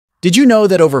Did you know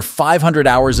that over 500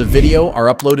 hours of video are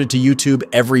uploaded to YouTube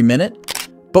every minute?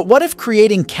 But what if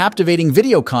creating captivating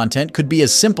video content could be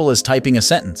as simple as typing a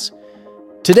sentence?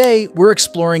 Today, we're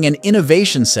exploring an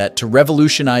innovation set to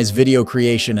revolutionize video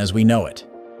creation as we know it.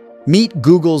 Meet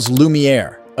Google's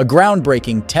Lumiere, a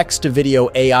groundbreaking text-to-video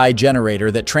AI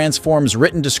generator that transforms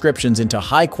written descriptions into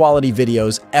high-quality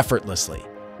videos effortlessly.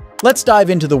 Let's dive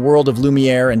into the world of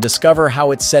Lumiere and discover how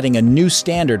it's setting a new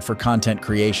standard for content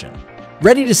creation.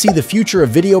 Ready to see the future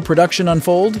of video production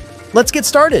unfold? Let's get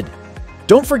started!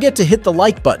 Don't forget to hit the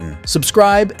like button,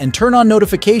 subscribe, and turn on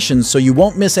notifications so you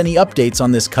won't miss any updates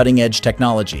on this cutting-edge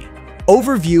technology.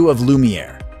 Overview of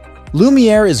Lumiere.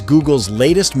 Lumiere is Google's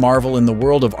latest marvel in the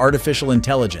world of artificial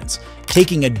intelligence,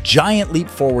 taking a giant leap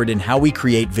forward in how we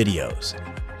create videos.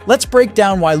 Let's break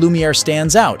down why Lumiere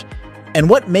stands out and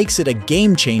what makes it a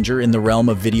game-changer in the realm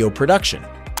of video production.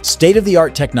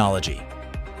 State-of-the-art technology.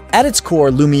 At its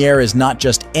core, Lumiere is not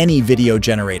just any video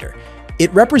generator.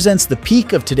 It represents the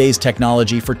peak of today's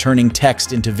technology for turning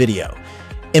text into video.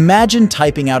 Imagine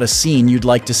typing out a scene you'd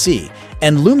like to see,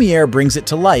 and Lumiere brings it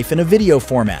to life in a video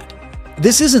format.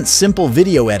 This isn't simple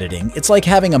video editing, it's like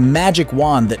having a magic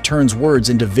wand that turns words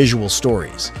into visual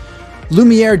stories.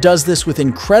 Lumiere does this with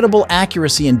incredible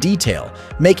accuracy and detail,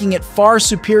 making it far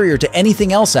superior to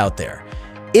anything else out there.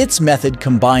 Its method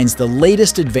combines the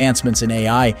latest advancements in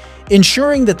AI,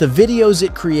 ensuring that the videos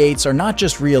it creates are not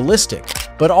just realistic,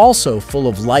 but also full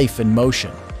of life and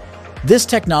motion. This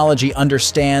technology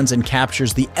understands and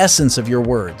captures the essence of your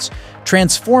words,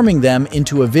 transforming them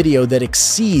into a video that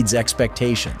exceeds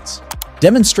expectations.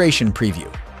 Demonstration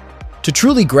preview. To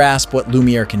truly grasp what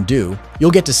Lumiere can do, you'll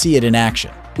get to see it in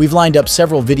action. We've lined up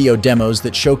several video demos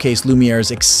that showcase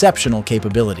Lumiere's exceptional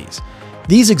capabilities.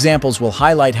 These examples will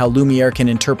highlight how Lumiere can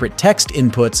interpret text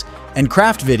inputs and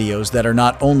craft videos that are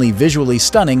not only visually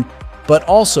stunning, but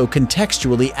also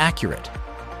contextually accurate.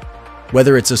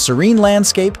 Whether it's a serene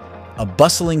landscape, a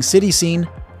bustling city scene,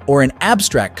 or an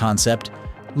abstract concept,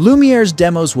 Lumiere's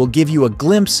demos will give you a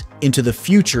glimpse into the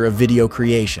future of video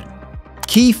creation.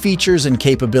 Key features and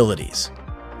capabilities.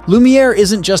 Lumiere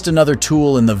isn't just another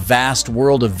tool in the vast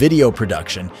world of video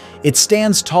production, it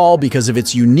stands tall because of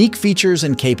its unique features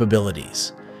and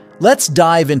capabilities. Let's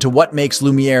dive into what makes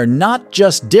Lumiere not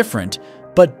just different,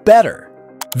 but better.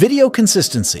 Video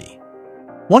consistency.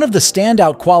 One of the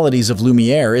standout qualities of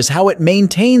Lumiere is how it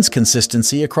maintains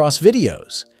consistency across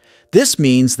videos. This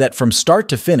means that from start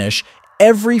to finish,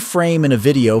 every frame in a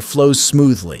video flows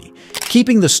smoothly,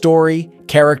 keeping the story,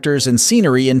 characters, and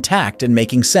scenery intact and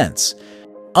making sense.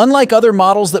 Unlike other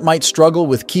models that might struggle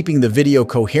with keeping the video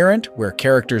coherent, where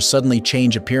characters suddenly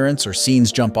change appearance or scenes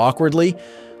jump awkwardly,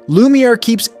 Lumiere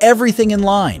keeps everything in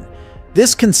line.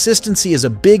 This consistency is a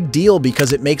big deal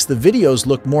because it makes the videos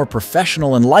look more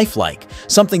professional and lifelike,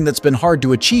 something that's been hard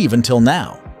to achieve until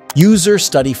now. User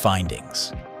study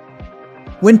findings.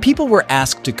 When people were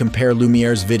asked to compare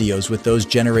Lumiere's videos with those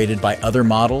generated by other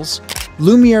models,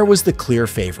 Lumiere was the clear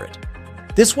favorite.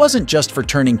 This wasn't just for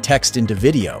turning text into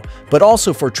video, but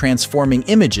also for transforming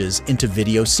images into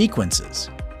video sequences.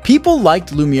 People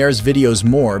liked Lumiere's videos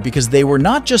more because they were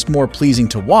not just more pleasing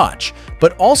to watch,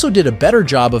 but also did a better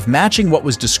job of matching what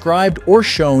was described or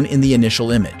shown in the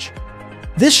initial image.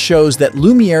 This shows that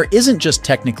Lumiere isn't just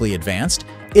technically advanced,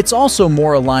 it's also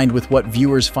more aligned with what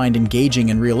viewers find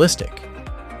engaging and realistic.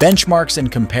 Benchmarks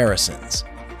and comparisons.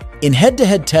 In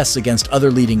head-to-head tests against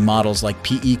other leading models like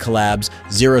PE Collabs,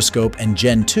 Xeroscope, and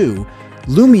Gen 2,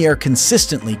 Lumiere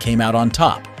consistently came out on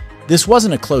top. This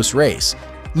wasn't a close race.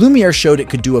 Lumiere showed it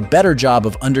could do a better job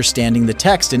of understanding the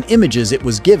text and images it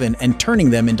was given and turning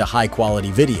them into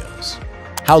high-quality videos.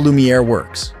 How Lumiere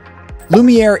works.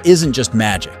 Lumiere isn't just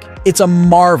magic. It's a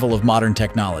marvel of modern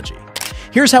technology.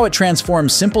 Here's how it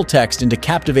transforms simple text into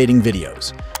captivating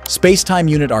videos. SpaceTime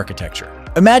unit architecture.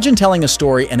 Imagine telling a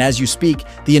story, and as you speak,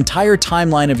 the entire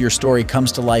timeline of your story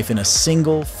comes to life in a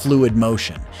single, fluid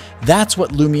motion. That's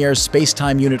what Lumiere's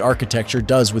SpaceTime unit architecture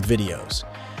does with videos.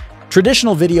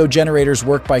 Traditional video generators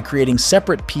work by creating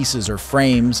separate pieces or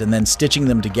frames and then stitching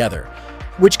them together,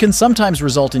 which can sometimes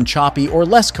result in choppy or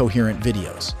less coherent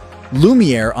videos.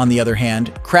 Lumiere, on the other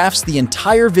hand, crafts the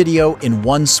entire video in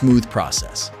one smooth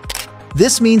process.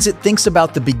 This means it thinks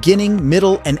about the beginning,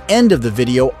 middle, and end of the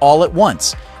video all at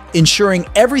once, ensuring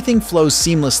everything flows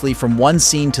seamlessly from one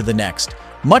scene to the next,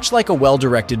 much like a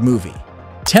well-directed movie.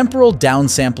 Temporal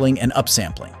downsampling and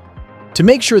upsampling. To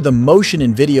make sure the motion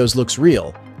in videos looks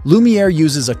real, Lumiere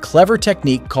uses a clever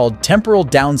technique called temporal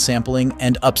downsampling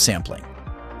and upsampling.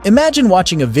 Imagine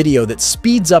watching a video that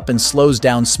speeds up and slows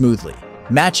down smoothly,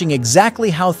 matching exactly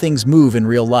how things move in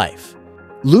real life.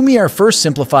 Lumiere first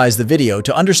simplifies the video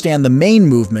to understand the main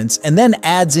movements and then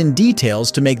adds in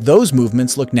details to make those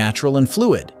movements look natural and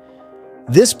fluid.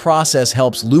 This process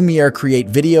helps Lumiere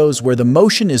create videos where the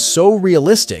motion is so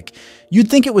realistic, you'd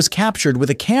think it was captured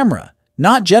with a camera,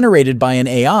 not generated by an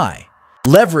AI.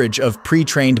 Leverage of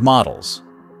pre-trained models.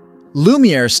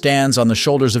 Lumiere stands on the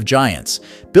shoulders of giants,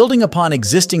 building upon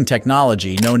existing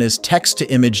technology known as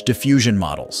text-to-image diffusion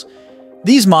models.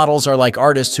 These models are like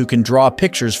artists who can draw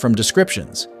pictures from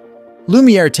descriptions.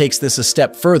 Lumiere takes this a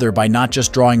step further by not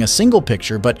just drawing a single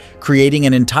picture, but creating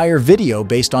an entire video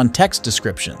based on text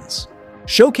descriptions,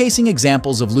 showcasing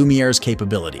examples of Lumiere's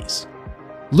capabilities.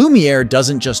 Lumiere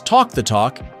doesn't just talk the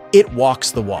talk, it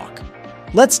walks the walk.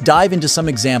 Let's dive into some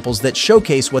examples that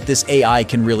showcase what this AI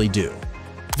can really do.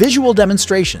 Visual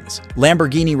demonstrations,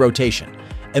 Lamborghini rotation.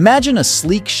 Imagine a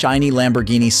sleek, shiny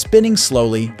Lamborghini spinning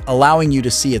slowly, allowing you to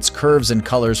see its curves and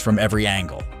colors from every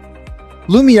angle.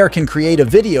 Lumiere can create a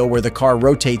video where the car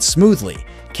rotates smoothly,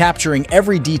 capturing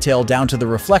every detail down to the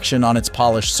reflection on its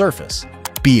polished surface.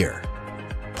 Beer.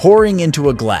 Pouring into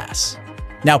a glass.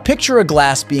 Now picture a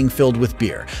glass being filled with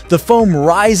beer, the foam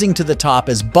rising to the top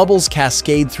as bubbles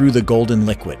cascade through the golden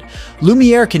liquid.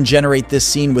 Lumiere can generate this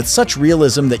scene with such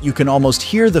realism that you can almost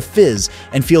hear the fizz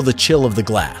and feel the chill of the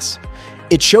glass.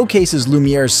 It showcases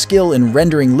Lumiere's skill in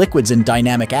rendering liquids in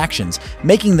dynamic actions,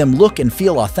 making them look and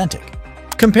feel authentic.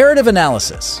 Comparative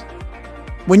analysis.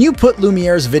 When you put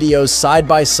Lumiere's videos side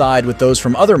by side with those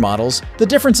from other models, the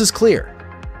difference is clear.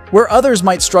 Where others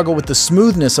might struggle with the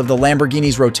smoothness of the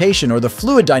Lamborghini's rotation or the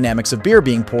fluid dynamics of beer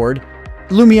being poured,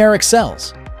 Lumiere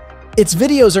excels. Its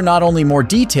videos are not only more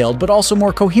detailed but also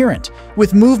more coherent,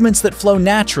 with movements that flow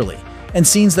naturally and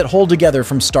scenes that hold together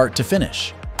from start to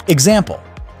finish. Example: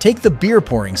 take the beer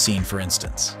pouring scene, for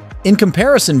instance. In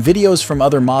comparison, videos from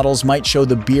other models might show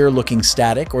the beer looking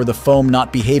static or the foam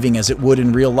not behaving as it would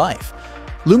in real life.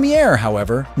 Lumiere,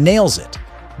 however, nails it,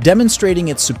 demonstrating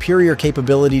its superior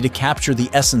capability to capture the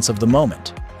essence of the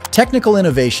moment. Technical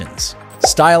innovations.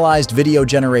 Stylized video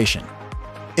generation.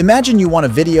 Imagine you want a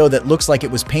video that looks like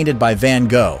it was painted by Van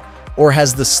Gogh or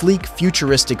has the sleek,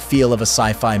 futuristic feel of a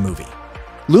sci-fi movie.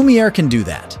 Lumiere can do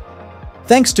that.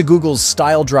 Thanks to Google's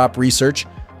Style Drop research,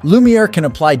 Lumiere can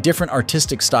apply different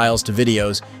artistic styles to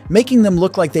videos, making them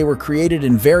look like they were created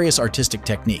in various artistic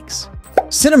techniques.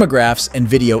 Cinemagraphs and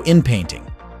video inpainting.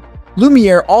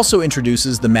 Lumiere also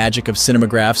introduces the magic of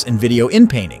cinemagraphs and video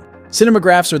inpainting.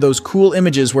 Cinemagraphs are those cool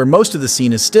images where most of the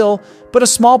scene is still, but a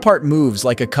small part moves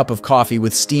like a cup of coffee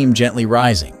with steam gently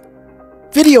rising.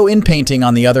 Video inpainting,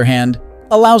 on the other hand,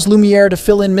 allows Lumiere to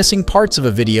fill in missing parts of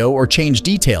a video or change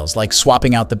details like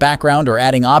swapping out the background or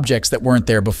adding objects that weren't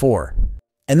there before.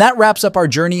 And that wraps up our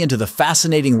journey into the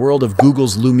fascinating world of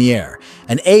Google's Lumiere,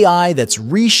 an AI that's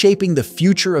reshaping the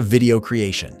future of video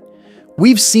creation.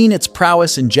 We've seen its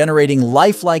prowess in generating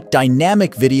lifelike,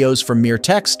 dynamic videos from mere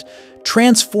text,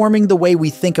 transforming the way we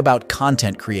think about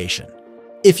content creation.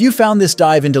 If you found this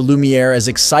dive into Lumiere as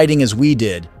exciting as we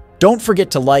did, don't forget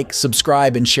to like,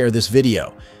 subscribe, and share this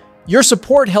video. Your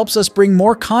support helps us bring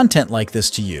more content like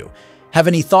this to you. Have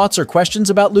any thoughts or questions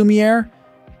about Lumiere?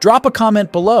 Drop a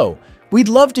comment below. We'd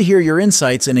love to hear your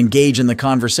insights and engage in the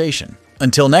conversation.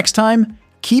 Until next time,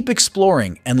 keep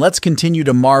exploring and let's continue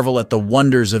to marvel at the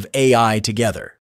wonders of AI together.